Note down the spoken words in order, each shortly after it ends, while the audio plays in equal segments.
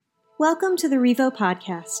Welcome to the Revo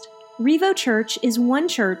Podcast. Revo Church is one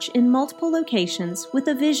church in multiple locations with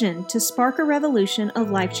a vision to spark a revolution of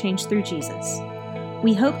life change through Jesus.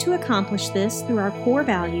 We hope to accomplish this through our core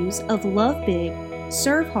values of love big,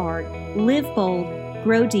 serve hard, live bold,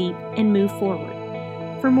 grow deep, and move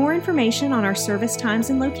forward. For more information on our service times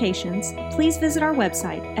and locations, please visit our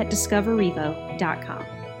website at discoverrevo.com.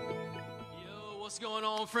 What's going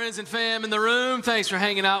on, friends and fam in the room? Thanks for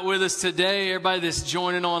hanging out with us today. Everybody that's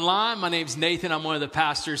joining online, my name's Nathan. I'm one of the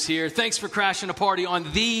pastors here. Thanks for crashing a party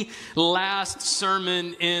on the last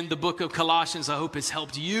sermon in the book of Colossians. I hope it's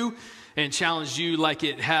helped you and challenged you like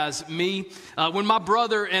it has me. When my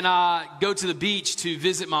brother and I go to the beach to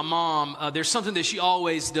visit my mom, there's something that she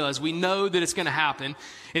always does. We know that it's going to happen,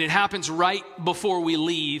 and it happens right before we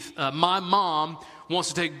leave. My mom wants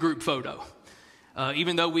to take a group photo.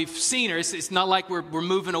 Even though we've seen her, it's not like we're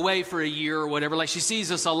moving away for a year or whatever. Like, she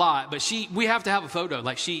sees us a lot, but we have to have a photo.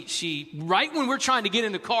 Like, she right when we're trying to get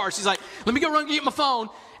in the car, she's like, let me go run and get my phone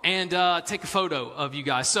and take a photo of you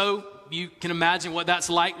guys. So you can imagine what that's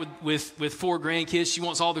like with 4 grandkids. She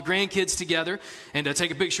wants all the grandkids together and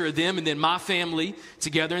take a picture of them, and then my family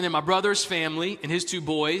together, and then my brother's family and his 2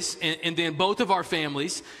 boys, and then both of our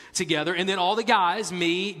families together, and then all the guys,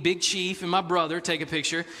 me, Big Chief, and my brother take a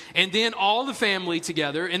picture, and then all the family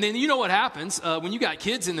together. And then you know what happens when you got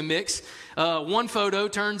kids in the mix. One photo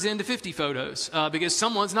turns into 50 photos because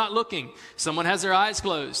someone's not looking. Someone has their eyes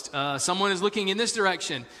closed. Someone is looking in this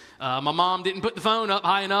direction. My mom didn't put the phone up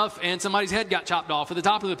high enough, and somebody's head got chopped off at the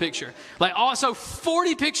top of the picture. Like, also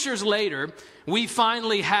 40 pictures later, we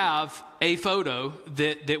finally have a photo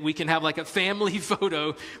that we can have, like a family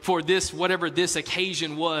photo for this, whatever this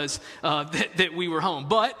occasion was that we were home.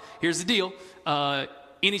 But here's the deal.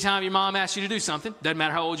 Anytime your mom asks you to do something, doesn't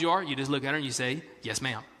matter how old you are, you just look at her and you say, yes,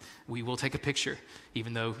 ma'am. We will take a picture,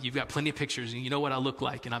 even though you've got plenty of pictures and you know what I look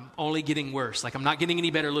like, and I'm only getting worse. Like, I'm not getting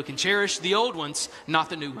any better looking. Cherish the old ones, not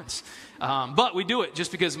the new ones. But we do it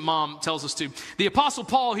just because mom tells us to. The Apostle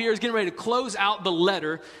Paul here is getting ready to close out the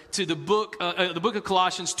letter to the book of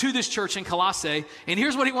Colossians to this church in Colossae. And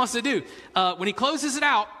here's what he wants to do. When he closes it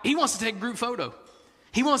out, he wants to take a group photo.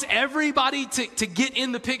 He wants everybody to get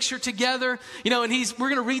in the picture together, and we're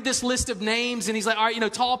going to read this list of names, and he's like, all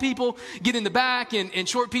right, tall people get in the back, and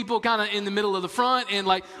short people kind of in the middle of the front, and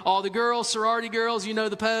like all the girls, sorority girls,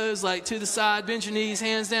 the pose, like to the side, bend your knees,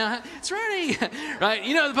 hands down, it's ready, right?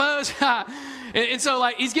 You know the pose. And so,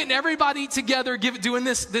 like, he's getting everybody together, doing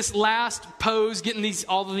this last pose, getting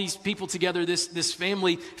all of these people together, this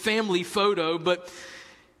family photo, but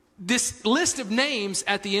this list of names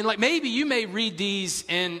at the end, like, maybe you may read these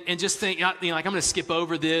and just think, like, I'm going to skip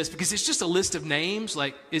over this because it's just a list of names.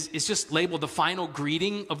 Like, it's just labeled the final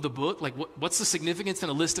greeting of the book. Like, what's the significance in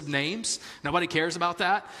a list of names? Nobody cares about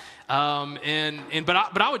that. But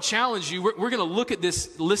I would challenge you. We're going to look at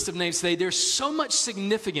this list of names today. There's so much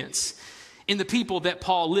significance in the people that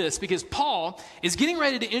Paul lists because Paul is getting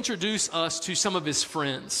ready to introduce us to some of his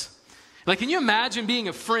friends. Like, can you imagine being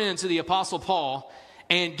a friend to the Apostle Paul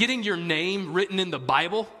and getting your name written in the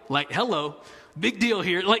Bible? Like, hello, big deal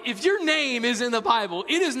here. Like, if your name is in the Bible,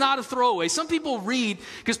 it is not a throwaway. Some people read,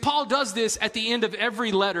 because Paul does this at the end of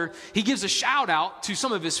every letter, he gives a shout out to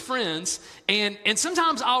some of his friends. And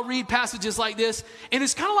sometimes I'll read passages like this, and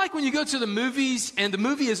it's kind of like when you go to the movies and the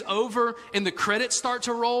movie is over and the credits start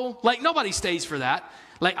to roll. Like, nobody stays for that.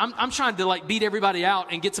 Like, I'm trying to, like, beat everybody out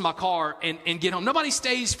and get to my car and get home. Nobody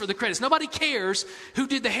stays for the credits. Nobody cares who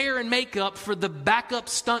did the hair and makeup for the backup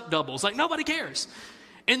stunt doubles. Like, nobody cares.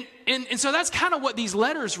 And so that's kind of what these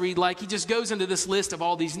letters read like. He just goes into this list of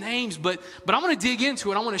all these names. But I want to dig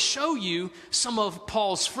into it. I want to show you some of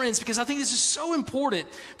Paul's friends because I think this is so important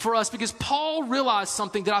for us because Paul realized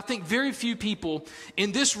something that I think very few people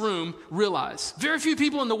in this room realize. Very few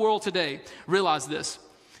people in the world today realize this.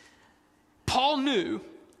 Paul knew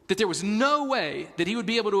that there was no way that he would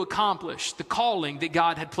be able to accomplish the calling that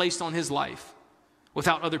God had placed on his life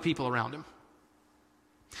without other people around him.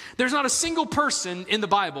 There's not a single person in the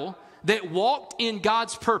Bible that walked in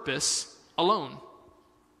God's purpose alone.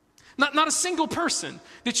 Not a single person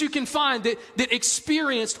that you can find that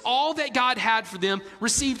experienced all that God had for them,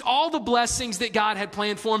 received all the blessings that God had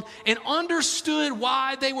planned for them, and understood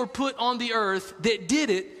why they were put on the earth that did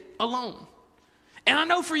it alone. And I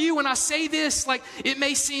know for you, when I say this, like, it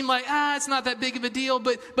may seem like, it's not that big of a deal.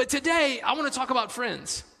 But today, I want to talk about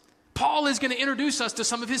friends. Paul is going to introduce us to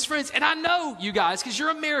some of his friends. And I know you guys, because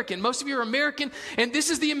you're American. Most of you are American. And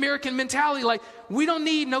this is the American mentality. Like, we don't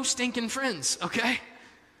need no stinking friends, okay?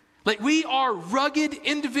 Like, we are rugged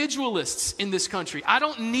individualists in this country. I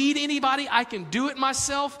don't need anybody. I can do it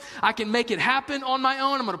myself. I can make it happen on my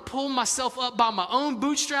own. I'm going to pull myself up by my own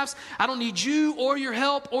bootstraps. I don't need you or your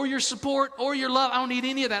help or your support or your love. I don't need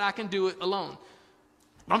any of that. I can do it alone.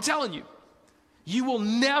 But I'm telling you, you will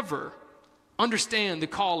never understand the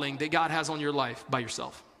calling that God has on your life by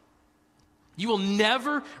yourself. You will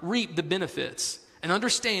never reap the benefits and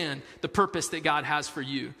understand the purpose that God has for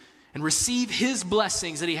you and receive his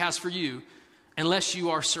blessings that he has for you unless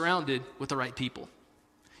you are surrounded with the right people.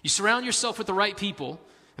 You surround yourself with the right people,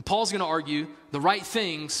 and Paul's going to argue the right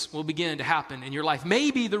things will begin to happen in your life.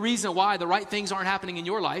 Maybe the reason why the right things aren't happening in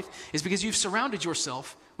your life is because you've surrounded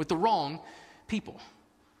yourself with the wrong people.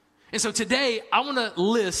 And so today, I want to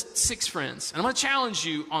list 6 friends. And I'm going to challenge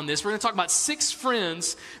you on this. We're going to talk about 6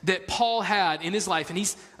 friends that Paul had in his life. And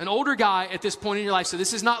he's an older guy at this point in your life. So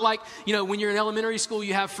this is not like, when you're in elementary school,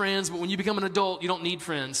 you have friends. But when you become an adult, you don't need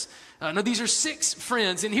friends. No, these are 6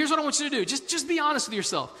 friends. And here's what I want you to do. Just be honest with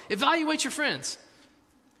yourself. Evaluate your friends.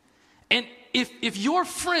 And if your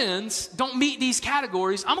friends don't meet these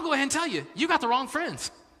categories, I'm going to go ahead and tell you, you got the wrong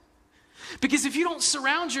friends. Because if you don't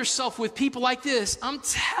surround yourself with people like this, I'm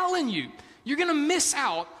telling you, you're going to miss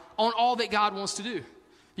out on all that God wants to do.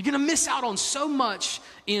 You're going to miss out on so much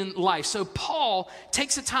in life. So Paul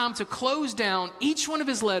takes the time to close down each one of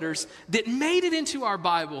his letters that made it into our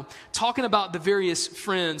Bible, talking about the various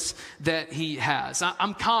friends that he has.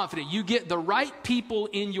 I'm confident you get the right people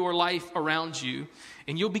in your life around you,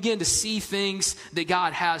 and you'll begin to see things that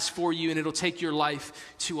God has for you, and it'll take your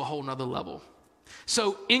life to a whole nother level.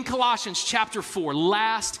 So in Colossians chapter 4,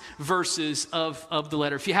 last verses of the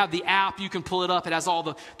letter. If you have the app, you can pull it up. It has all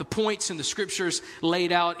the points and the scriptures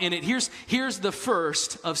laid out in it. Here's the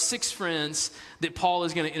first of 6 friends that Paul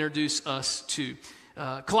is going to introduce us to.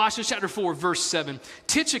 Colossians chapter 4, verse 7.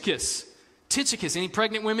 Tychicus, any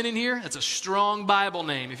pregnant women in here? That's a strong Bible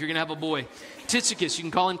name if you're going to have a boy. Tychicus, you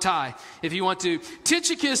can call him Ty if you want to.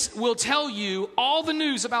 Tychicus will tell you all the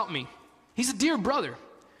news about me. He's a dear brother,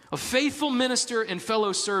 a faithful minister and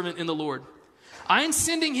fellow servant in the Lord. I am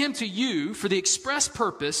sending him to you for the express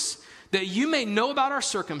purpose that you may know about our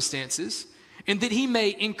circumstances and that he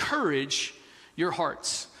may encourage your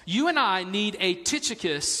hearts. You and I need a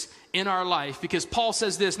Tychicus in our life because Paul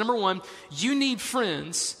says this. Number 1, you need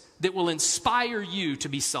friends that will inspire you to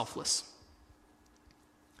be selfless.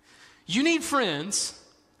 You need friends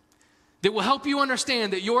that will help you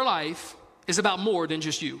understand that your life is about more than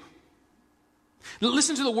just you.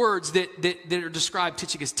 Listen to the words that are described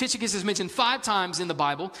Tychicus. Tychicus is mentioned 5 times in the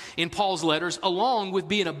Bible in Paul's letters, along with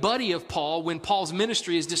being a buddy of Paul when Paul's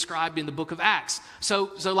ministry is described in the book of Acts.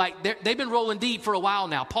 So they've been rolling deep for a while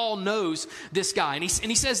now. Paul knows this guy. And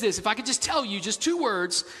he says this, if I could just tell you just 2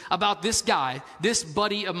 words about this guy, this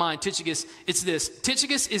buddy of mine, Tychicus, it's this.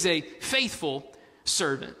 Tychicus is a faithful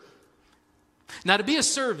servant. Now, to be a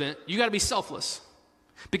servant, you got to be selfless.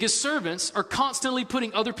 Because servants are constantly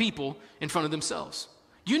putting other people in front of themselves.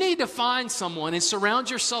 You need to find someone and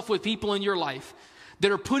surround yourself with people in your life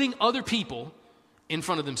that are putting other people in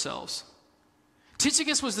front of themselves.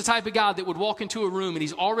 Tychicus was the type of guy that would walk into a room and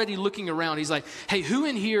he's already looking around. He's like, hey, who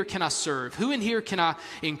in here can I serve? Who in here can I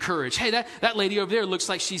encourage? Hey, that lady over there looks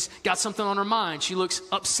like she's got something on her mind. She looks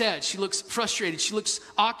upset. She looks frustrated. She looks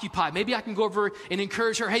occupied. Maybe I can go over and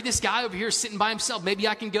encourage her. Hey, this guy over here is sitting by himself. Maybe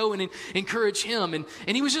I can go and encourage him. And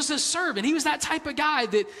he was just a servant. He was that type of guy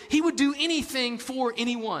that he would do anything for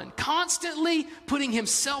anyone, constantly putting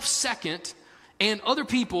himself second and other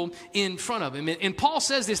people in front of him. And Paul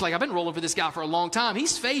says this, like, I've been rolling for this guy for a long time.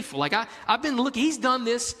 He's faithful. Like, I've been looking. He's done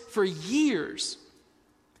this for years.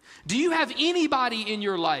 Do you have anybody in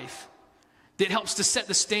your life that helps to set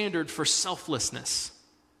the standard for selflessness?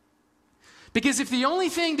 Because if the only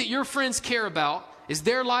thing that your friends care about is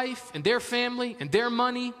their life and their family and their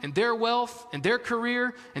money and their wealth and their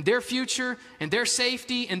career and their future and their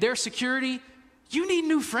safety and their security, you need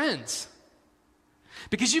new friends.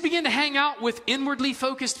 Because you begin to hang out with inwardly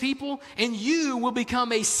focused people and you will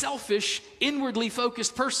become a selfish, inwardly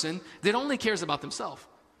focused person that only cares about themselves.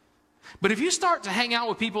 But if you start to hang out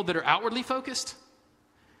with people that are outwardly focused,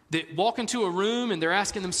 that walk into a room and they're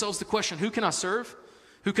asking themselves the question, who can I serve?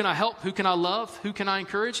 Who can I help? Who can I love? Who can I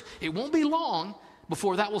encourage? It won't be long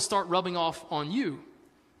before that will start rubbing off on you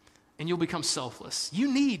and you'll become selfless.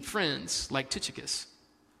 You need friends like Tychicus.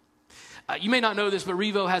 You may not know this, but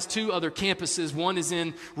Revo has 2 other campuses. One is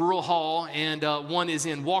in Rural Hall and one is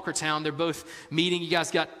in Walkertown. They're both meeting. You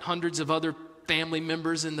guys got hundreds of other family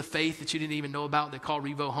members in the faith that you didn't even know about that call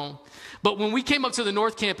Revo home. But when we came up to the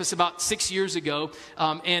North Campus about 6 years ago,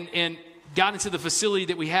 and got into the facility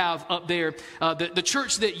that we have up there, the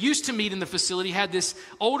church that used to meet in the facility had this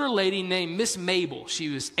older lady named Miss Mabel. She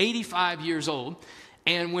was 85 years old.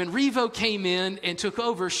 And when Revo came in and took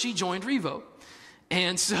over, she joined Revo.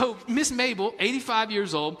 And so Miss Mabel, 85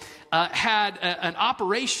 years old, had an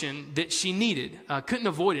operation that she needed, couldn't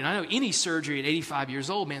avoid it. I know any surgery at 85 years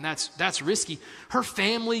old, man, that's risky. Her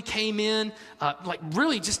family came in,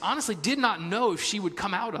 really just honestly did not know if she would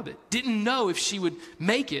come out of it, didn't know if she would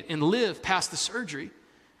make it and live past the surgery.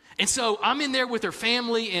 And so I'm in there with her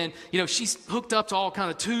family, and she's hooked up to all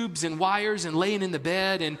kind of tubes and wires and laying in the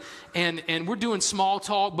bed, and we're doing small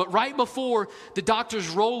talk. But right before the doctors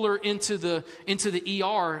roll her into the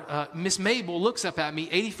ER, Miss Mabel looks up at me,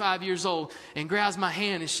 85 years old, and grabs my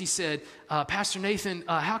hand, and she said, "Pastor Nathan,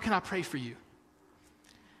 how can I pray for you?"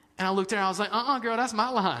 And I looked at her, I was like, girl, that's my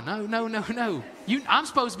line. No. I'm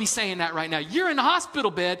supposed to be saying that right now. You're in the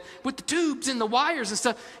hospital bed with the tubes and the wires and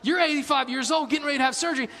stuff. You're 85 years old, getting ready to have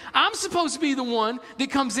surgery. I'm supposed to be the one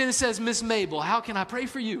that comes in and says, "Miss Mabel, how can I pray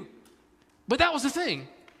for you?" But that was the thing.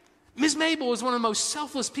 Miss Mabel was one of the most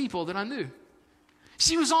selfless people that I knew.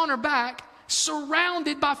 She was on her back,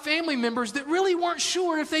 surrounded by family members that really weren't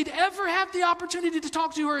sure if they'd ever have the opportunity to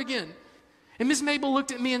talk to her again. And Miss Mabel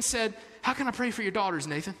looked at me and said, "How can I pray for your daughters,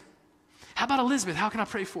 Nathan? How about Elizabeth? How can I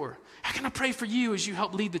pray for her? How can I pray for you as you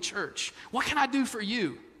help lead the church? What can I do for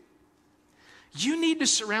you?" You need to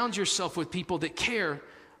surround yourself with people that care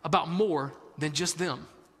about more than just them,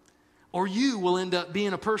 or you will end up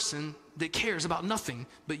being a person that cares about nothing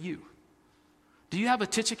but you. Do you have a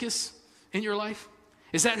Tychicus in your life?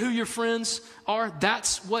 Is that who your friends are?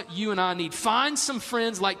 That's what you and I need. Find some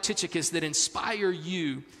friends like Tychicus that inspire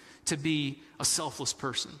you to be a selfless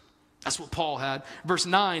person. That's what Paul had. Verse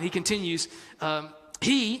 9, he continues,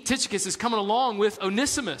 Tychicus, is coming along with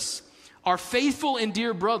Onesimus, our faithful and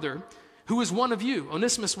dear brother, who is one of you.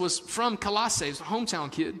 Onesimus was from Colossae, he was a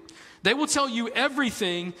hometown kid. They will tell you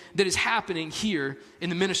everything that is happening here in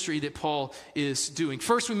the ministry that Paul is doing.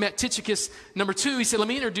 First, we met Tychicus. Number 2, he said, let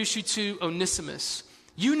me introduce you to Onesimus.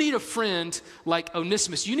 You need a friend like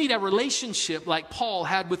Onesimus. You need a relationship like Paul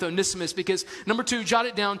had with Onesimus, because number 2, jot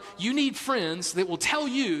it down, you need friends that will tell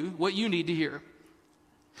you what you need to hear.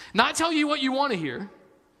 Not tell you what you want to hear,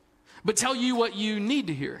 but tell you what you need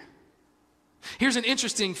to hear. Here's an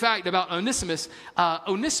interesting fact about Onesimus.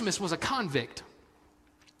 Onesimus was a convict.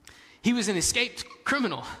 He was an escaped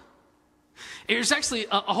criminal. There's actually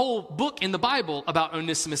a whole book in the Bible about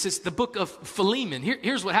Onesimus. It's the book of Philemon.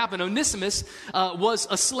 Here's what happened. Onesimus was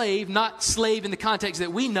a slave, not slave in the context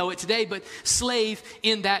that we know it today, but slave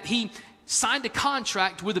in that he signed a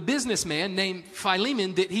contract with a businessman named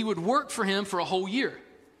Philemon that he would work for him for a whole year.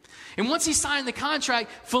 And once he signed the contract,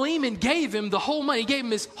 Philemon gave him the whole money. He gave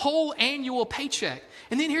him his whole annual paycheck.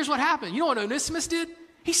 And then here's what happened. You know what Onesimus did?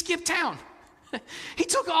 He skipped town. He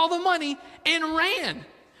took all the money and ran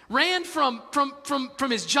from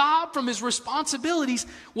his job, from his responsibilities.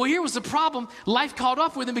 Well, here was the problem. Life caught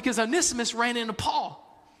up with him because Onesimus ran into Paul.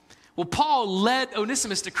 Well, Paul led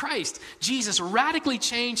Onesimus to Christ. Jesus radically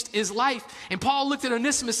changed his life. And Paul looked at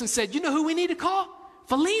Onesimus and said, "You know who we need to call?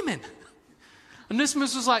 Philemon."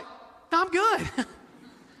 Onesimus was like, "No, I'm good."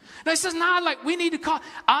 No, he says, we need to call.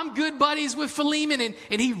 I'm good buddies with Philemon.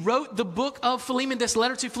 And he wrote the book of Philemon, this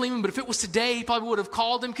letter to Philemon. But if it was today, he probably would have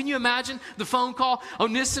called him. Can you imagine the phone call?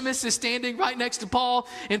 Onesimus is standing right next to Paul.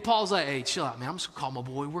 And Paul's like, "Hey, chill out, man. I'm just going to call my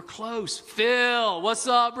boy. We're close. Phil, what's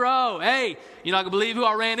up, bro? Hey, you're not going to believe who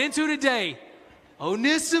I ran into today.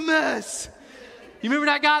 Onesimus. You remember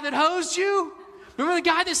that guy that hosed you? Remember the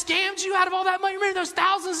guy that scammed you out of all that money? Remember those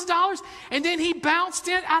thousands of dollars? And then he bounced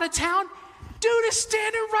in out of town? Dude is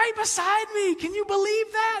standing right beside me. Can you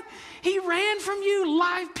believe that? He ran from you,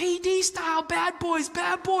 live PD style, bad boys.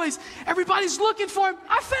 Everybody's looking for him.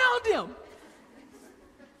 I found him."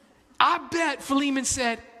 I bet Philemon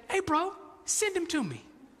said, "Hey, bro, send him to me.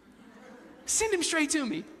 Send him straight to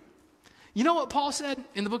me." You know what Paul said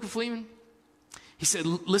in the book of Philemon? He said,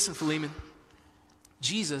 "Listen, Philemon,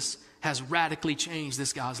 Jesus has radically changed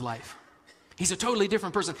this guy's life. He's a totally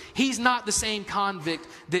different person. He's not the same convict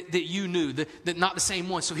that you knew, not the same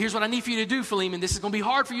one. So here's what I need for you to do, Philemon. This is going to be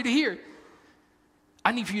hard for you to hear.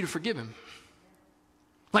 I need for you to forgive him.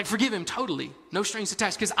 Like, forgive him totally. No strings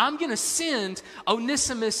attached. Because I'm going to send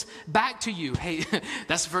Onesimus back to you." Hey,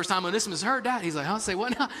 that's the first time Onesimus heard that. He's like, "I'll say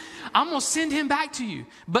what now?" "I'm going to send him back to you.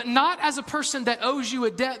 But not as a person that owes you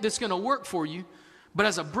a debt that's going to work for you, but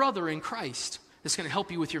as a brother in Christ that's going to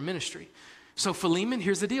help you with your ministry." So Philemon,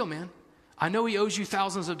 here's the deal, man. I know he owes you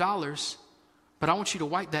thousands of dollars, but I want you to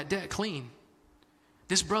wipe that debt clean.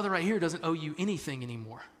 This brother right here doesn't owe you anything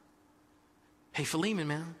anymore. Hey, Philemon,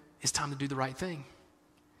 man, it's time to do the right thing.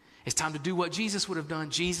 It's time to do what Jesus would have done.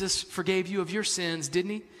 Jesus forgave you of your sins,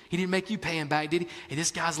 didn't he? He didn't make you pay him back, did he? And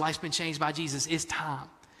this guy's life's been changed by Jesus. It's time.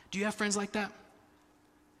 Do you have friends like that?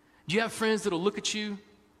 Do you have friends that'll look at you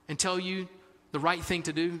and tell you the right thing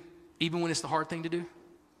to do, even when it's the hard thing to do?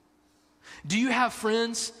 Do you have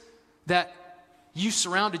friends that you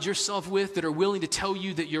surrounded yourself with that are willing to tell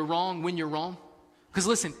you that you're wrong when you're wrong? Because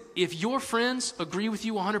listen, if your friends agree with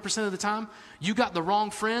you 100% of the time, you got the wrong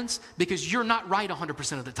friends because you're not right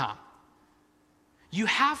 100% of the time. You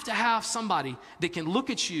have to have somebody that can look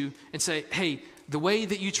at you and say, hey, the way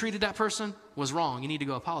that you treated that person was wrong. You need to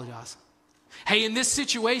go apologize. Hey, in this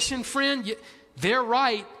situation, friend, they're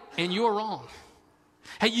right and you're wrong.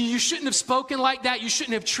 Hey, you shouldn't have spoken like that. You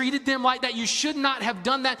shouldn't have treated them like that. You should not have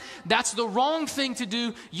done that. That's the wrong thing to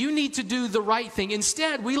do. You need to do the right thing.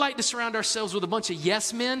 Instead, we like to surround ourselves with a bunch of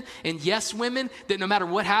yes men and yes women that no matter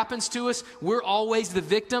what happens to us, we're always the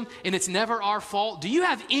victim and it's never our fault. Do you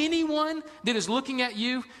have anyone that is looking at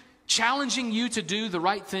you, challenging you to do the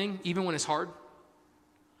right thing, even when it's hard?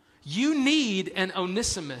 You need an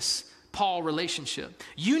Onesimus Paul relationship.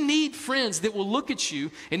 You need friends that will look at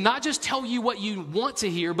you and not just tell you what you want to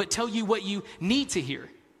hear, but tell you what you need to hear.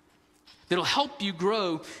 That'll help you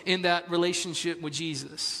grow in that relationship with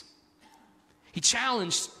Jesus. He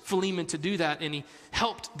challenged Philemon to do that, and he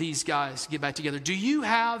helped these guys get back together. Do you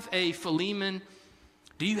have a Philemon?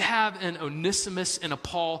 Do you have an Onesimus and a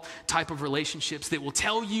Paul type of relationships that will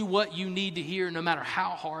tell you what you need to hear no matter how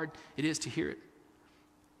hard it is to hear it?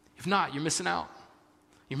 If not, you're missing out.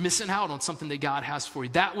 You're missing out on something that God has for you.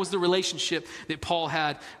 That was the relationship that Paul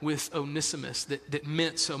had with Onesimus that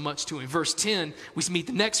meant so much to him. Verse 10, we meet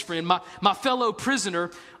the next friend. My fellow prisoner,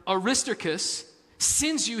 Aristarchus,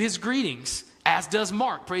 sends you his greetings, as does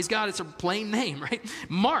Mark. Praise God, it's a plain name, right?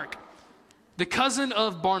 Mark, the cousin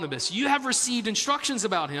of Barnabas. You have received instructions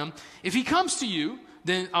about him. If he comes to you,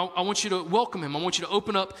 then I want you to welcome him. I want you to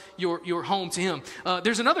open up your home to him.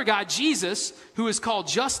 There's another guy, Jesus, who is called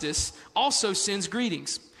Justus, also sends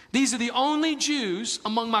greetings. These are the only Jews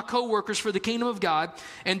among my co-workers for the kingdom of God,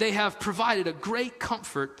 and they have provided a great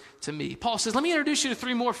comfort to me. Paul says, let me introduce you to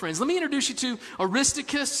three more friends. Let me introduce you to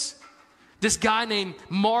Aristarchus, this guy named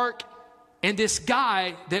Mark, and this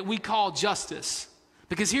guy that we call Justus.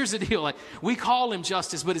 Because here's the deal, like we call him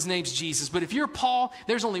Justus, but his name's Jesus. But if you're Paul,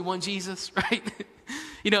 there's only one Jesus, right?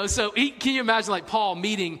 So can you imagine like Paul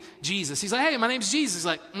meeting Jesus? He's like, hey, my name's Jesus. He's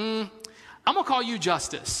like, I'm going to call you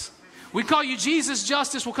Justus. We call you Jesus,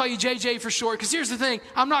 Justus. We'll call you JJ for short. Because here's the thing,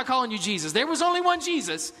 I'm not calling you Jesus. There was only one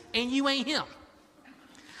Jesus, and you ain't him.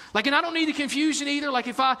 Like, and I don't need the confusion either. Like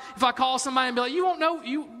if I call somebody and be like, you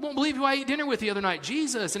won't believe who I ate dinner with the other night,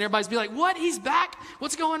 Jesus. And everybody's be like, what? He's back?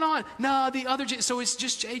 What's going on? No, the other Jesus. So it's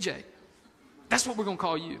just JJ. That's what we're going to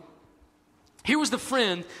call you. Here was the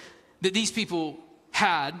friend that these people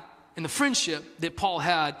had and the friendship that Paul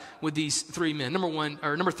had with these three men.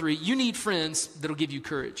 Number three, you need friends that'll give you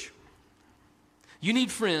courage. You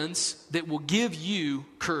need friends that will give you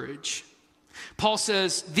courage. Paul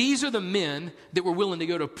says, these are the men that were willing to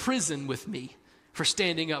go to prison with me for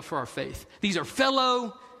standing up for our faith. These are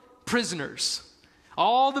fellow prisoners.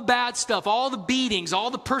 All the bad stuff, all the beatings,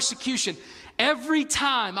 all the persecution. Every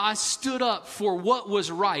time I stood up for what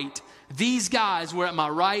was right, these guys were at my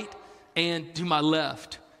right and to my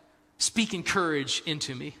left, speaking courage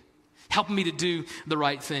into me, helping me to do the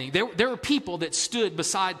right thing. There were people that stood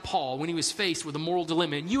beside Paul when he was faced with a moral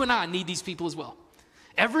dilemma, and you and I need these people as well.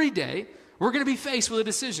 Every day, we're going to be faced with a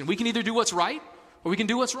decision. We can either do what's right or we can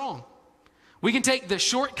do what's wrong. We can take the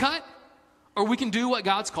shortcut or we can do what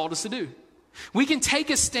God's called us to do. We can take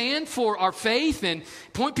a stand for our faith and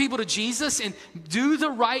point people to Jesus and do the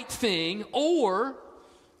right thing, or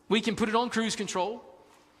we can put it on cruise control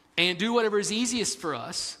and do whatever is easiest for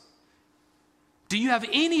us. Do you have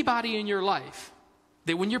anybody in your life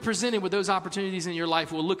that when you're presented with those opportunities in your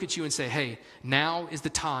life will look at you and say, hey, now is the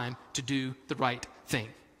time to do the right thing?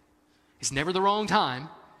 It's never the wrong time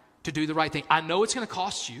to do the right thing. I know it's going to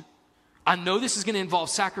cost you. I know this is going to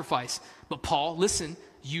involve sacrifice. But Paul, listen,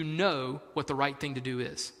 you know what the right thing to do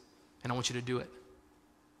is. And I want you to do it.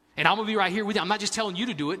 And I'm going to be right here with you. I'm not just telling you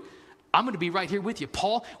to do it. I'm going to be right here with you.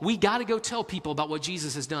 Paul, we got to go tell people about what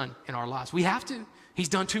Jesus has done in our lives. We have to. He's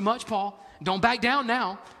done too much, Paul. Don't back down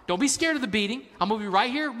now. Don't be scared of the beating. I'm going to be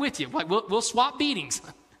right here with you. Like we'll swap beatings.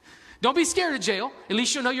 Don't be scared of jail. At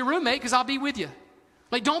least you'll know your roommate because I'll be with you.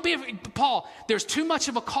 Like Paul, there's too much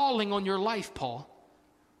of a calling on your life, Paul.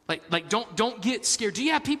 Like don't get scared. Do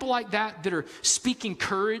you have people like that are speaking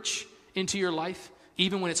courage into your life,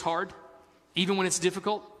 even when it's hard, even when it's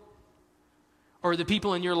difficult? Or are the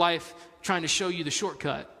people in your life trying to show you the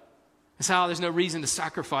shortcut? And say, there's no reason to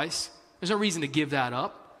sacrifice. There's no reason to give that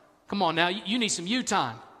up. Come on now, you need some you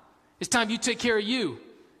time. It's time you take care of you.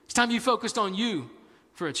 It's time you focused on you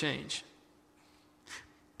for a change.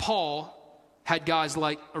 Paul had guys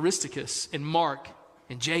like Aristarchus and Mark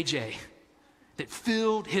and JJ that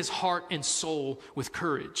filled his heart and soul with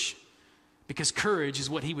courage, because courage is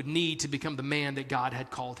what he would need to become the man that God had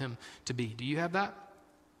called him to be. Do you have that?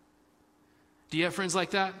 Do you have friends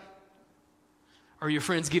like that? Or are your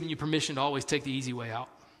friends giving you permission to always take the easy way out?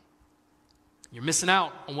 You're missing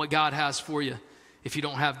out on what God has for you if you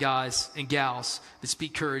don't have guys and gals that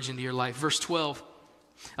speak courage into your life. Verse 12,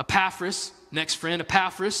 Epaphras, next friend,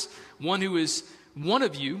 Epaphras, one who is one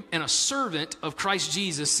of you and a servant of Christ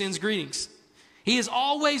Jesus, sends greetings. He is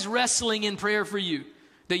always wrestling in prayer for you,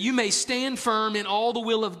 that you may stand firm in all the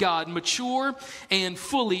will of God, mature and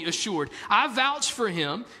fully assured. I vouch for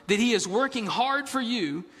him that he is working hard for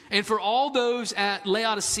you and for all those at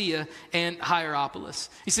Laodicea and Hierapolis.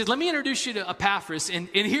 He said, let me introduce you to Epaphras, and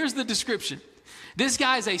here's the description. This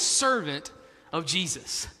guy is a servant of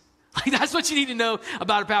Jesus. Like, that's what you need to know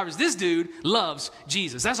about Epaphras. This dude loves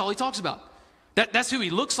Jesus. That's all he talks about. That's who he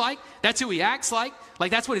looks like. That's who he acts like.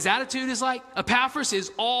 Like, that's what his attitude is like. Epaphras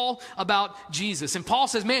is all about Jesus. And Paul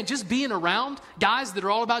says, man, just being around guys that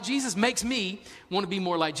are all about Jesus makes me want to be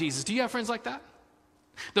more like Jesus. Do you have friends like that?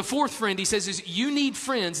 The fourth friend, he says, is you need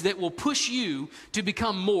friends that will push you to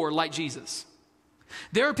become more like Jesus.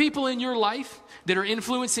 There are people in your life that are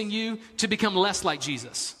influencing you to become less like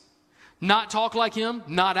Jesus. Not talk like him,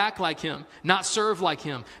 not act like him, not serve like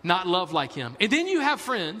him, not love like him. And then you have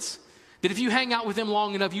friends that if you hang out with them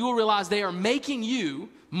long enough, you will realize they are making you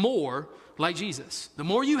more like Jesus. The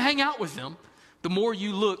more you hang out with them, the more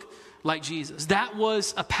you look like Jesus. That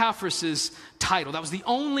was Epaphras' title. That was the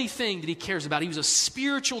only thing that he cares about. He was a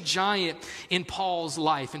spiritual giant in Paul's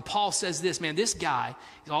life. And Paul says this, man, this guy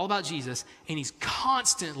is all about Jesus, and he's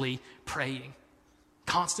constantly praying,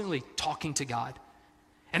 constantly talking to God.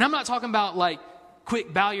 And I'm not talking about like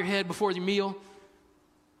quick bow your head before your meal.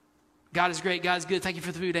 God is great, God is good, thank you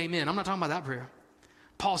for the food, amen. I'm not talking about that prayer.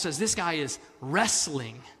 Paul says this guy is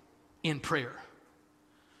wrestling in prayer.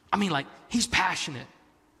 I mean, like, he's passionate.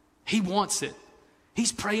 He wants it.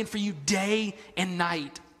 He's praying for you day and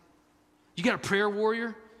night. You got a prayer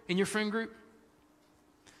warrior in your friend group?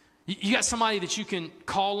 You got somebody that you can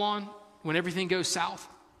call on when everything goes south?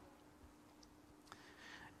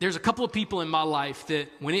 There's a couple of people in my life that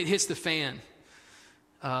when it hits the fan,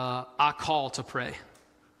 I call to pray.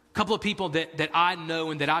 A couple of people that I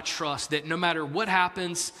know and that I trust, that no matter what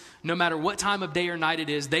happens, no matter what time of day or night it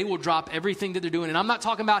is, they will drop everything that they're doing. And I'm not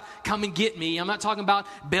talking about come and get me. I'm not talking about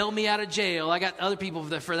bail me out of jail. I got other people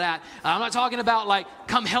for that. I'm not talking about like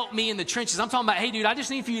come help me in the trenches. I'm talking about, hey, dude, I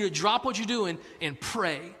just need for you to drop what you're doing and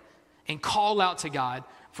pray and call out to God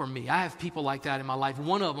for me. I have people like that in my life.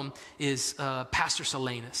 One of them is Pastor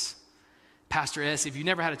Salinas. Pastor S, if you've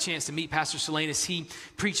never had a chance to meet Pastor Salinas, he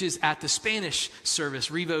preaches at the Spanish service,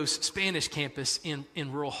 Revo's Spanish campus in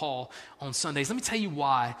Rural Hall on Sundays. Let me tell you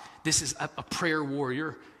why this is a prayer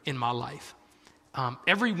warrior in my life.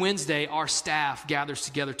 Every Wednesday, our staff gathers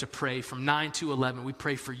together to pray from 9 to 11. We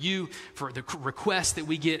pray for you, for the requests that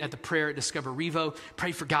we get at the prayer at Discover Revo.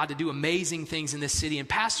 Pray for God to do amazing things in this city. And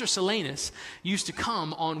Pastor Salinas used to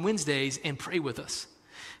come on Wednesdays and pray with us.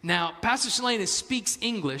 Now, Pastor Salinas speaks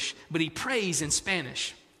English, but he prays in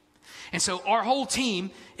Spanish. And so our whole team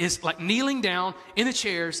is like kneeling down in the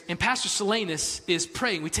chairs, and Pastor Salinas is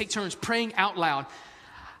praying. We take turns praying out loud.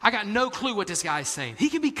 I got no clue what this guy is saying. He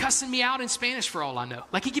could be cussing me out in Spanish for all I know.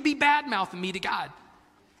 Like he could be bad-mouthing me to God.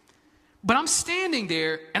 But I'm standing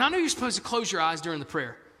there, and I know you're supposed to close your eyes during the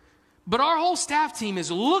prayer. But our whole staff team is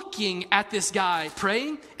looking at this guy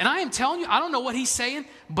praying, and I am telling you, I don't know what he's saying,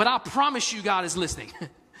 but I promise you God is listening.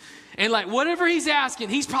 And like whatever he's asking,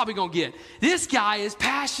 he's probably going to get. This guy is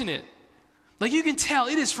passionate. Like you can tell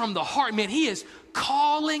it is from the heart. Man, he is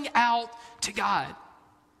calling out to God.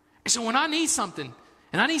 And so when I need something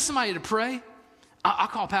and I need somebody to pray, I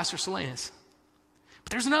call Pastor Salinas.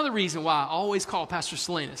 But there's another reason why I always call Pastor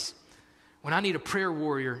Salinas. When I need a prayer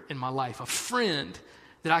warrior in my life, a friend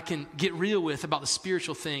that I can get real with about the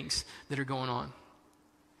spiritual things that are going on.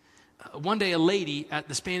 One day a lady at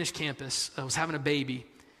the Spanish campus was having a baby.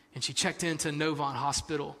 And she checked into Novant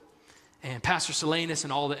Hospital. And Pastor Salinas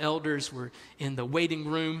and all the elders were in the waiting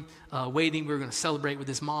room, waiting. We were going to celebrate with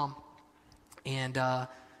this mom. And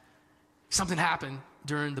something happened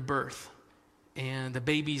during the birth. And the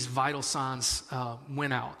baby's vital signs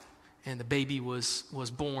went out. And the baby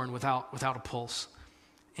was born without a pulse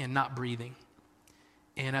and not breathing.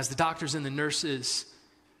 And as the doctors and the nurses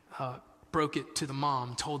broke it to the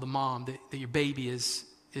mom, told the mom that your baby is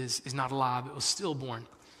not alive, it was stillborn.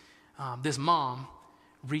 This mom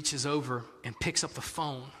reaches over and picks up the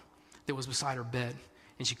phone that was beside her bed,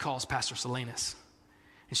 and she calls Pastor Salinas.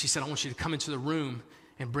 And she said, I want you to come into the room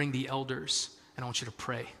and bring the elders, and I want you to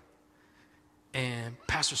pray. And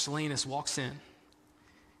Pastor Salinas walks in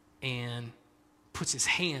and puts his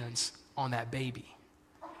hands on that baby,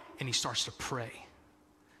 and he starts to pray.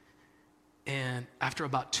 And after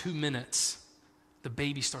about 2 minutes, the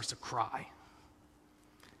baby starts to cry.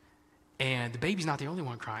 And the baby's not the only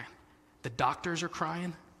one crying. The doctors are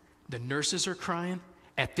crying. The nurses are crying.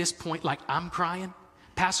 At this point, like I'm crying,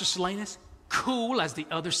 Pastor Salinas, cool as the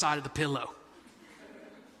other side of the pillow.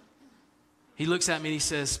 He looks at me and he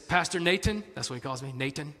says, Pastor Nathan, that's what he calls me,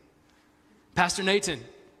 Nathan. Pastor Nathan,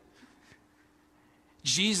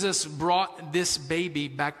 Jesus brought this baby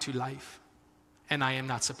back to life, and I am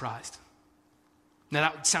not surprised. Now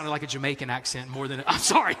that sounded like a Jamaican accent more than, I'm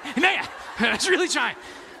sorry, man, I was really trying.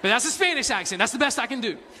 But that's a Spanish accent. That's the best I can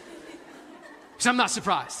do. So I'm not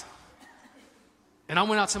surprised. And I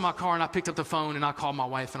went out to my car and I picked up the phone and I called my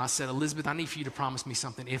wife and I said, Elizabeth, I need for you to promise me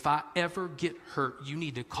something. If I ever get hurt, you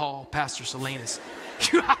need to call Pastor Salinas.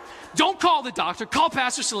 Don't call the doctor. Call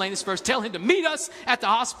Pastor Salinas first. Tell him to meet us at the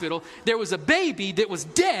hospital. There was a baby that was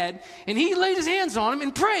dead, and he laid his hands on him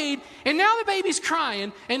and prayed, and now the baby's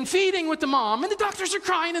crying and feeding with the mom, and the doctors are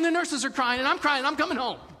crying and the nurses are crying, and I'm crying, I'm coming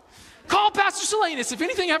home. Call Pastor Salinas if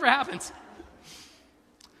anything ever happens.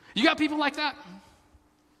 You got people like that?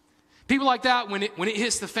 People like that, when it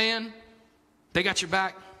hits the fan, they got your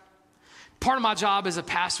back. Part of my job as a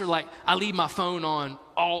pastor, like I leave my phone on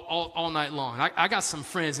all night long. I got some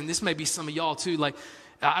friends, and this may be some of y'all too, like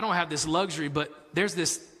I don't have this luxury, but there's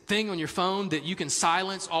this thing on your phone that you can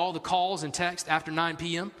silence all the calls and text after 9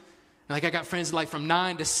 p.m. Like I got friends like from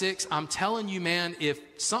 9 to 6. I'm telling you, man, if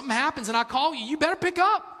something happens and I call you, you better pick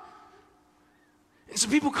up. And so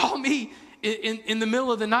people call me in the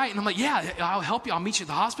middle of the night, and I'm like, yeah, I'll help you. I'll meet you at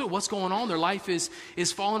the hospital. What's going on? Their life is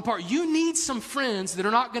falling apart. You need some friends that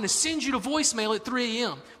are not going to send you to voicemail at 3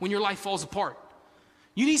 a.m. when your life falls apart.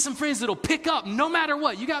 You need some friends that'll pick up no matter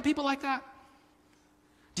what. You got people like that?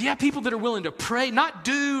 Do you have people that are willing to pray, not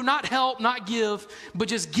do, not help, not give, but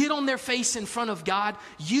just get on their face in front of God?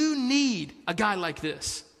 You need a guy like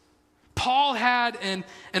this. Paul had an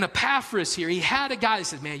Epaphras here. He had a guy that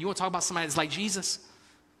said, man, you want to talk about somebody that's like Jesus?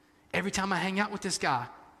 Every time I hang out with this guy,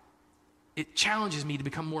 it challenges me to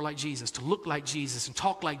become more like Jesus, to look like Jesus and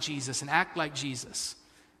talk like Jesus and act like Jesus.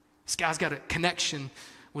 This guy's got a connection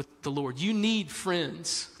with the Lord. You need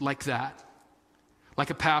friends like that,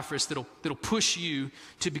 like Epaphras, that'll push you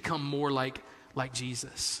to become more like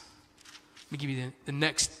Jesus. Let me give you the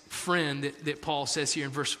next friend that Paul says here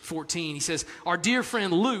in verse 14. He says, our dear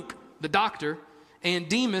friend Luke, the doctor, and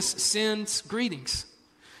Demas sends greetings.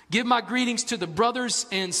 Give my greetings to the brothers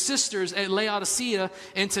and sisters at Laodicea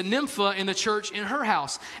and to Nympha in the church in her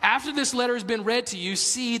house. After this letter has been read to you,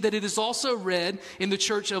 see that it is also read in the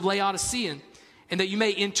church of Laodicea, and that you may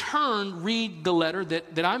in turn read the letter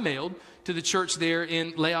that I mailed to the church there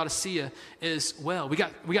in Laodicea as well. We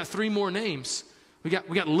got 3 more names. We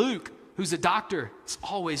got Luke, who's a doctor. It's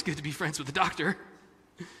always good to be friends with a doctor.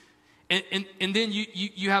 And then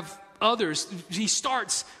you have others. He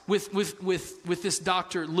starts with this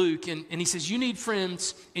doctor Luke, and he says, you need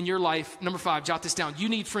friends in your life. Number 5, jot this down. You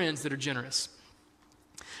need friends that are generous.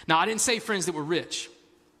 Now, I didn't say friends that were rich,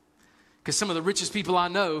 because some of the richest people I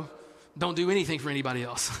know don't do anything for anybody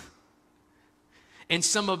else. And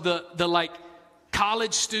some of the like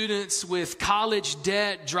college students with college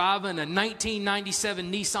debt driving a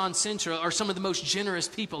 1997 Nissan Sentra are some of the most generous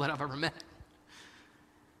people that I've ever met.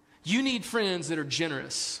 You need friends that are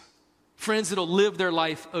generous. Friends that'll live their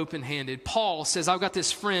life open-handed. Paul says, I've got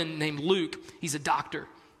this friend named Luke. He's a doctor.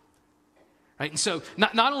 Right? And so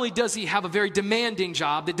not only does he have a very demanding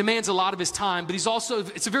job that demands a lot of his time, but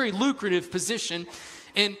it's a very lucrative position.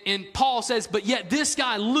 And Paul says, but yet this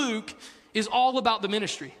guy Luke is all about the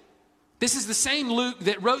ministry. This is the same Luke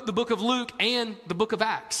that wrote the book of Luke and the book of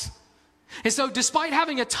Acts. And so despite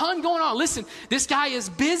having a ton going on, listen, this guy is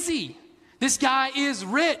busy. This guy is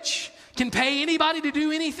rich, can pay anybody to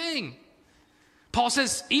do anything. Paul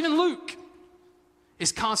says even Luke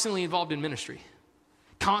is constantly involved in ministry,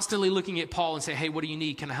 constantly looking at Paul and saying, hey, what do you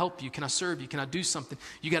need? Can I help you? Can I serve you? Can I do something?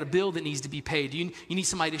 You got a bill that needs to be paid. You need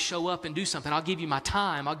somebody to show up and do something. I'll give you my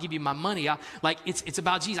time. I'll give you my money. It's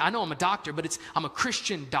about Jesus. I know I'm a doctor, but I'm a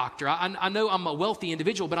Christian doctor. I know I'm a wealthy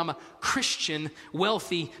individual, but I'm a Christian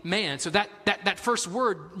wealthy man. So that first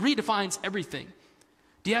word redefines everything.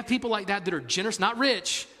 Do you have people like that are generous, not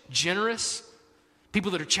rich, generous?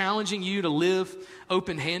 People that are challenging you to live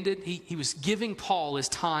open-handed. He was giving Paul his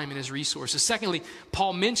time and his resources. Secondly,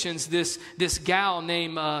 Paul mentions this gal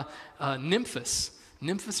named Nymphas.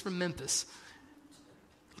 Nymphas from Memphis.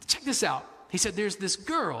 Check this out. He said, there's this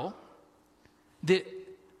girl that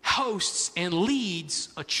hosts and leads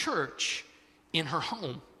a church in her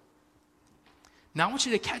home. Now, I want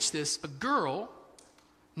you to catch this, a girl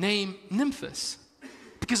named Nymphas.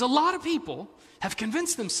 Because a lot of people have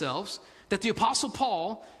convinced themselves that the Apostle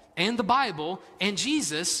Paul and the Bible and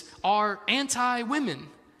Jesus are anti-women,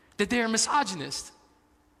 that they are misogynist.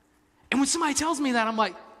 And when somebody tells me that, I'm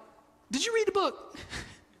like, did you read the book?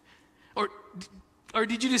 Or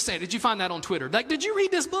did you just say, did you find that on Twitter? Like, did you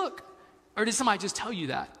read this book? Or did somebody just tell you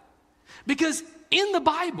that? Because in the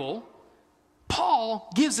Bible, Paul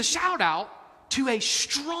gives a shout out to a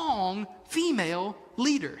strong female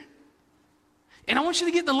leader. And I want you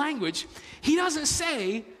to get the language. He doesn't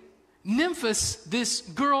say Nymphas, this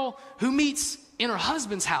girl who meets in her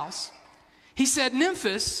husband's house. He said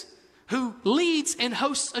Nymphas, who leads and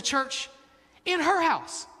hosts a church in her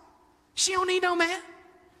house. She don't need no man.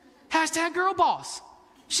 Hashtag girl boss.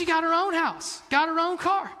 She got her own house, got her own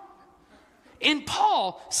car. And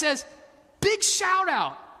Paul says, big shout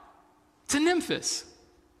out to Nymphas.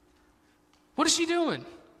 What is she doing?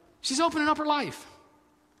 She's opening up her life.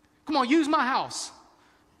 Come on, use my house.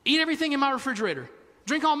 Eat everything in my refrigerator.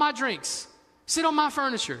 Drink all my drinks. Sit on my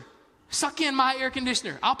furniture. Suck in my air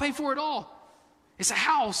conditioner. I'll pay for it all. It's a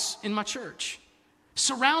house in my church.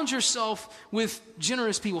 Surround yourself with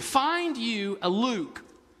generous people. Find you a Luke.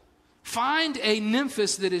 Find a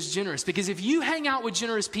Nymphas that is generous. Because if you hang out with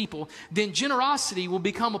generous people, then generosity will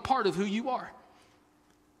become a part of who you are.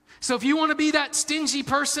 So if you want to be that stingy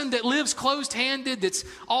person that lives closed-handed, that's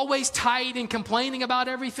always tight and complaining about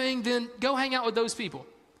everything, then go hang out with those people.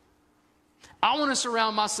 I want to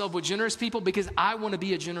surround myself with generous people because I want to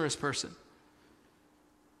be a generous person.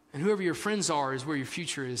 And whoever your friends are is where your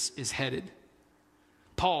future is headed.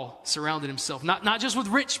 Paul surrounded himself, not just with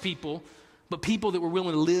rich people, but people that were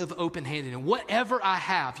willing to live open-handed. And whatever I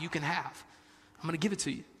have, you can have. I'm going to give it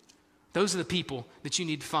to you. Those are the people that you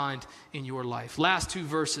need to find in your life. Last two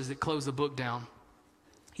verses that close the book down.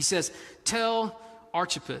 He says, tell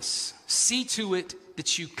Archippus, see to it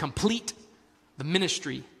that you complete the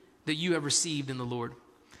ministry that you have received in the Lord.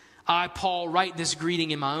 I, Paul, write this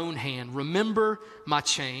greeting in my own hand. Remember my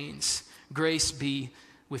chains. Grace be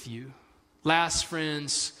with you. Last,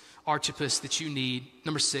 friends, Archippus, that you need.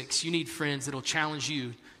 Number 6, you need friends that will challenge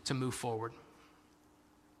you to move forward.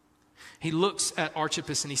 He looks at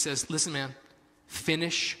Archippus and he says, listen, man,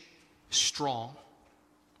 finish strong.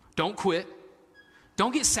 Don't quit.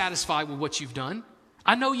 Don't get satisfied with what you've done.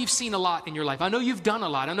 I know you've seen a lot in your life. I know you've done a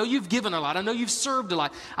lot. I know you've given a lot. I know you've served a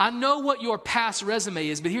lot. I know what your past resume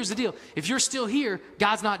is, but here's the deal. If you're still here,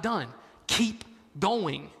 God's not done. Keep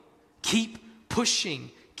going. Keep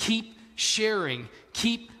pushing. Keep sharing.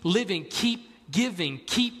 Keep living. Keep giving.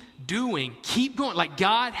 Keep doing. Keep going. Like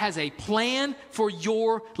God has a plan for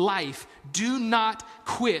your life. Do not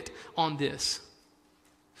quit on this.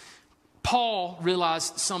 Paul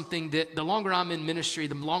realized something that the longer I'm in ministry,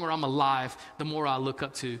 the longer I'm alive, the more I look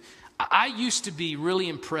up to. I used to be really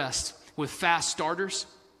impressed with fast starters.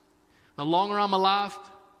 The longer I'm alive,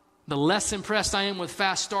 the less impressed I am with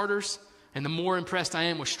fast starters, and the more impressed I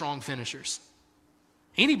am with strong finishers.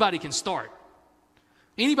 Anybody can start.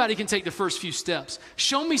 Anybody can take the first few steps.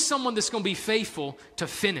 Show me someone that's going to be faithful to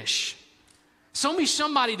finish. Show me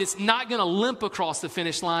somebody that's not going to limp across the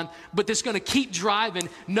finish line, but that's going to keep driving,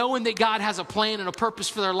 knowing that God has a plan and a purpose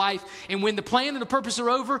for their life. And when the plan and the purpose are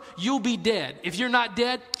over, you'll be dead. If you're not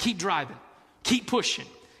dead, keep driving. Keep pushing.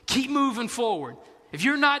 Keep moving forward. If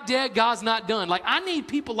you're not dead, God's not done. Like, I need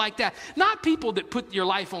people like that. Not people that put your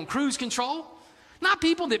life on cruise control. Not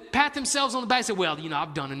people that pat themselves on the back and say, well,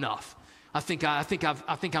 I've done enough. I think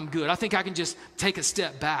I'm good. I think I can just take a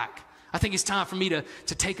step back. I think it's time for me to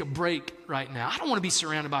take a break right now. I don't want to be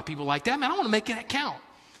surrounded by people like that, man. I want to make it count.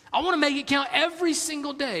 I want to make it count every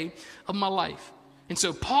single day of my life. And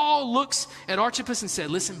so Paul looks at Archippus and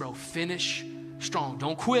said, listen, bro, finish strong.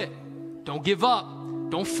 Don't quit. Don't give up.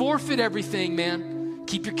 Don't forfeit everything, man.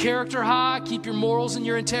 Keep your character high. Keep your morals and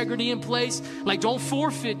your integrity in place. Like, don't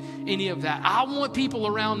forfeit any of that. I want people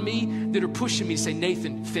around me that are pushing me to say,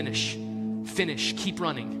 Nathan, finish. Finish. Keep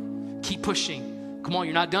running. Keep pushing. Come on,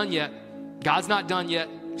 you're not done yet. God's not done yet.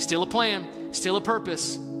 Still a plan, still a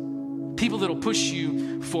purpose. People that'll push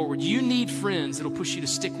you forward. You need friends that'll push you to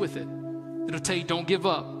stick with it. That'll tell you don't give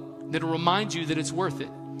up. That'll remind you that it's worth it.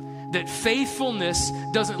 That faithfulness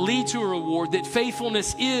doesn't lead to a reward. That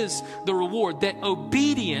faithfulness is the reward. That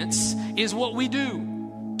obedience is what we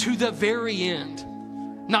do to the very end.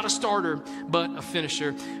 Not a starter, but a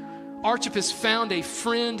finisher. Archippus found a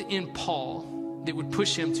friend in Paul that would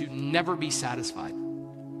push him to never be satisfied.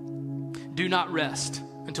 Do not rest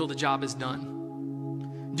until the job is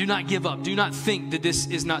done. Do not give up. Do not think that this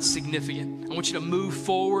is not significant. I want you to move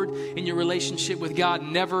forward in your relationship with God.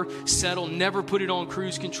 Never settle. Never put it on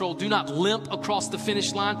cruise control. Do not limp across the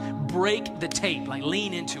finish line. Break the tape. Like,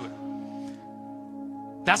 lean into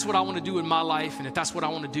it. That's what I want to do in my life. And if that's what I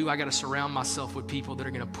want to do, I got to surround myself with people that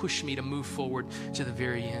are going to push me to move forward to the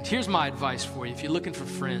very end. Here's my advice for you. If you're looking for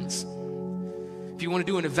friends, if you want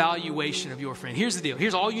to do an evaluation of your friend, here's the deal.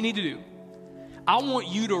 Here's all you need to do. I want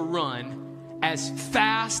you to run as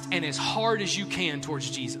fast and as hard as you can towards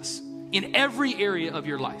Jesus in every area of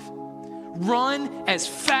your life. Run as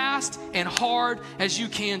fast and hard as you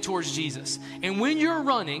can towards Jesus. And when you're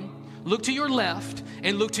running, look to your left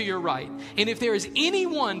and look to your right. And if there is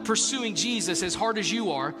anyone pursuing Jesus as hard as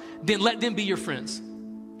you are, then let them be your friends.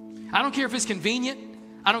 I don't care if it's convenient.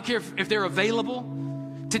 I don't care if they're available.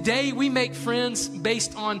 Today, we make friends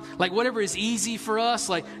based on like whatever is easy for us.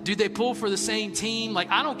 Like, do they pull for the same team? Like,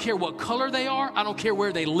 I don't care what color they are. I don't care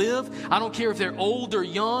where they live. I don't care if they're old or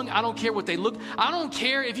young. I don't care what they look. I don't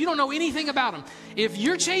care if you don't know anything about them. If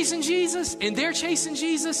you're chasing Jesus and they're chasing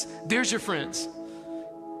Jesus, there's your friends.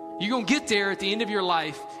 You're going to get there at the end of your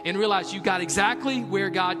life and realize you got exactly where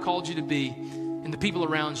God called you to be, and the people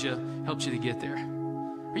around you helped you to get there.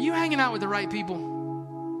 Are you hanging out with the right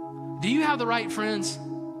people? Do you have the right friends?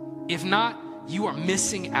 If not, you are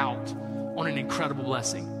missing out on an incredible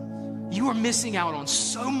blessing. You are missing out on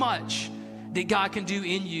so much that God can do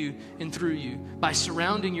in you and through you by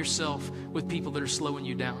surrounding yourself with people that are slowing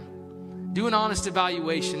you down. Do an honest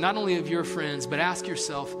evaluation, not only of your friends, but ask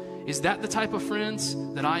yourself, is that the type of friends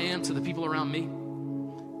that I am to the people around me?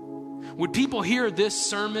 Would people hear this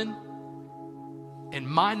sermon and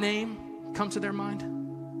my name come to their mind?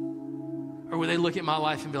 Or would they look at my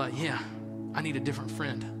life and be like, yeah, I need a different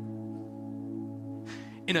friend?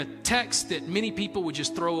 In a text that many people would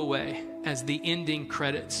just throw away as the ending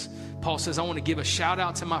credits, Paul says, I want to give a shout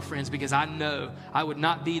out to my friends because I know I would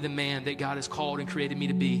not be the man that God has called and created me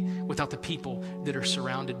to be without the people that are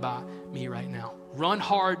surrounded by me right now. Run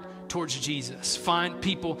hard towards Jesus. Find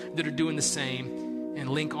people that are doing the same and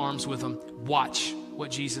link arms with them. Watch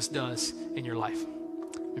what Jesus does in your life.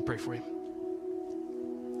 Let me pray for you.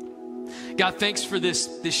 God, thanks for this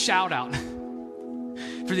shout out.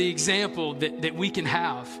 For the example that we can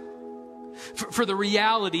have, for the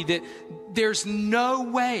reality that there's no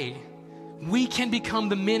way we can become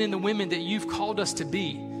the men and the women that you've called us to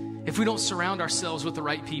be if we don't surround ourselves with the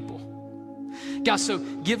right people. God, so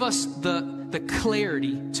give us the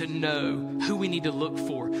clarity to know who we need to look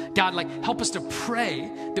for. God, like help us to pray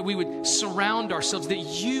that we would surround ourselves, that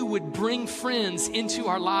you would bring friends into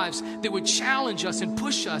our lives that would challenge us and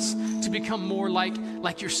push us to become more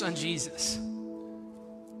like your son Jesus.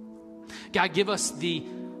 God, give us the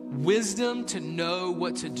wisdom to know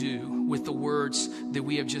what to do with the words that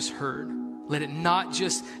we have just heard. Let it not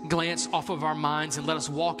just glance off of our minds and let us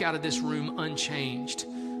walk out of this room unchanged.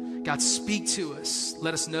 God, speak to us.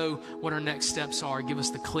 Let us know what our next steps are. Give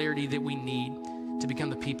us the clarity that we need to become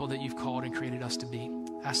the people that you've called and created us to be.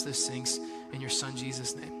 Ask those things in your son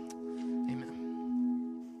Jesus' name.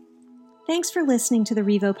 Amen. Thanks for listening to the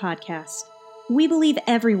Revo podcast. We believe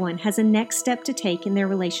everyone has a next step to take in their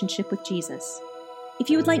relationship with Jesus. If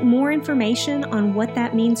you would like more information on what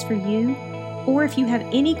that means for you, or if you have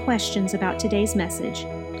any questions about today's message,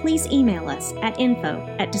 please email us at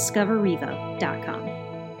info@discoverrevo.com.